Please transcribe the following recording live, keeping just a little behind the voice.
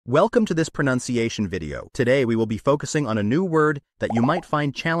Welcome to this pronunciation video. Today we will be focusing on a new word that you might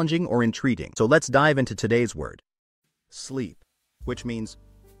find challenging or intriguing. So let's dive into today's word. Sleep, which means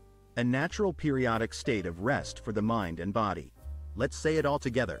a natural periodic state of rest for the mind and body. Let's say it all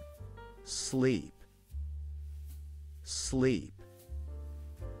together. Sleep. Sleep.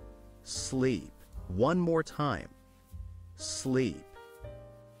 Sleep. One more time. Sleep.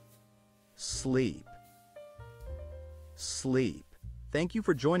 Sleep. Sleep. Thank you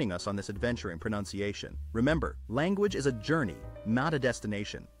for joining us on this adventure in pronunciation. Remember, language is a journey, not a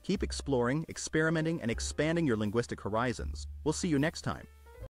destination. Keep exploring, experimenting, and expanding your linguistic horizons. We'll see you next time.